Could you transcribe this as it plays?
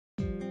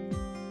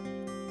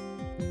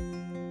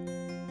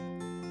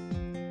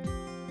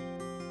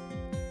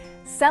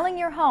Selling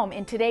your home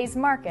in today's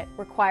market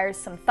requires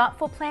some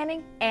thoughtful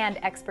planning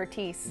and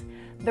expertise.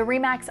 The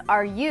Remax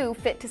Are You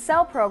Fit to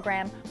Sell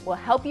program will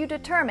help you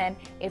determine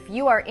if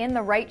you are in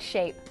the right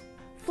shape.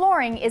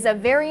 Flooring is a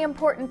very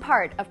important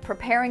part of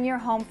preparing your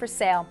home for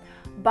sale.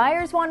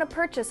 Buyers want to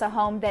purchase a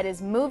home that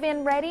is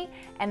move-in ready,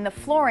 and the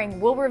flooring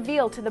will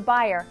reveal to the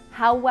buyer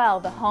how well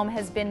the home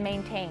has been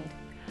maintained.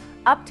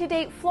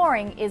 Up-to-date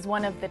flooring is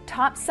one of the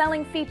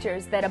top-selling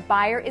features that a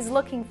buyer is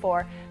looking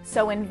for,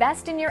 so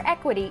invest in your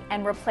equity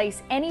and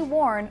replace any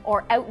worn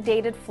or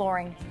outdated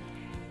flooring.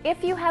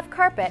 If you have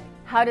carpet,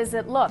 how does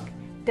it look?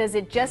 Does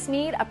it just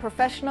need a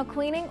professional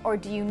cleaning, or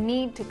do you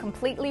need to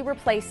completely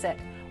replace it?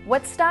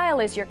 What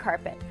style is your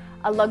carpet?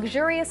 A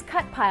luxurious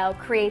cut pile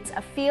creates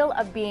a feel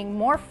of being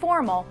more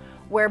formal,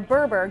 where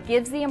Berber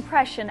gives the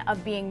impression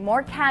of being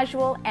more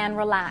casual and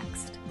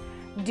relaxed.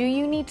 Do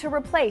you need to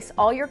replace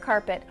all your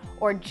carpet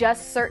or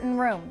just certain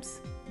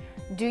rooms?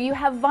 Do you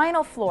have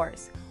vinyl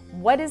floors?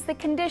 What is the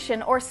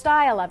condition or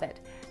style of it?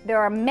 There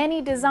are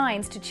many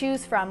designs to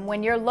choose from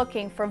when you're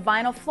looking for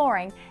vinyl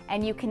flooring,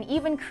 and you can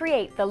even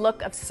create the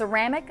look of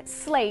ceramic,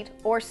 slate,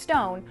 or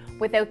stone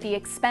without the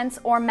expense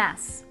or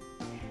mess.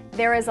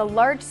 There is a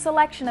large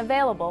selection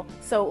available,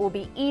 so it will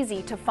be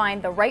easy to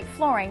find the right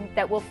flooring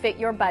that will fit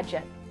your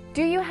budget.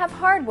 Do you have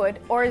hardwood,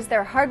 or is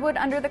there hardwood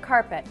under the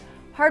carpet?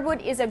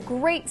 Hardwood is a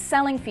great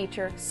selling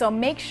feature, so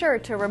make sure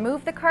to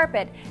remove the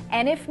carpet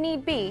and, if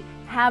need be,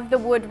 have the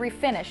wood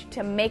refinished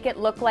to make it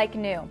look like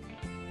new.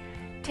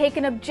 Take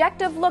an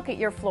objective look at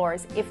your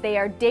floors. If they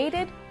are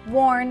dated,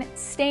 worn,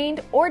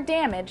 stained, or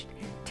damaged,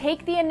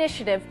 take the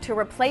initiative to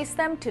replace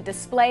them to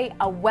display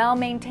a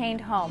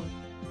well-maintained home.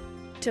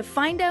 To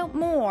find out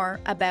more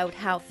about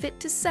how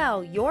fit to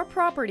sell your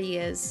property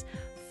is,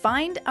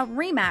 find a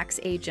Remax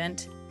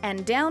agent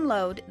and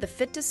download the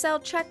Fit to Sell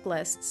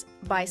checklists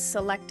by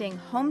selecting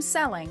Home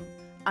Selling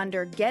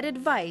under Get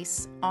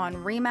Advice on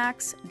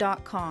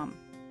Remax.com.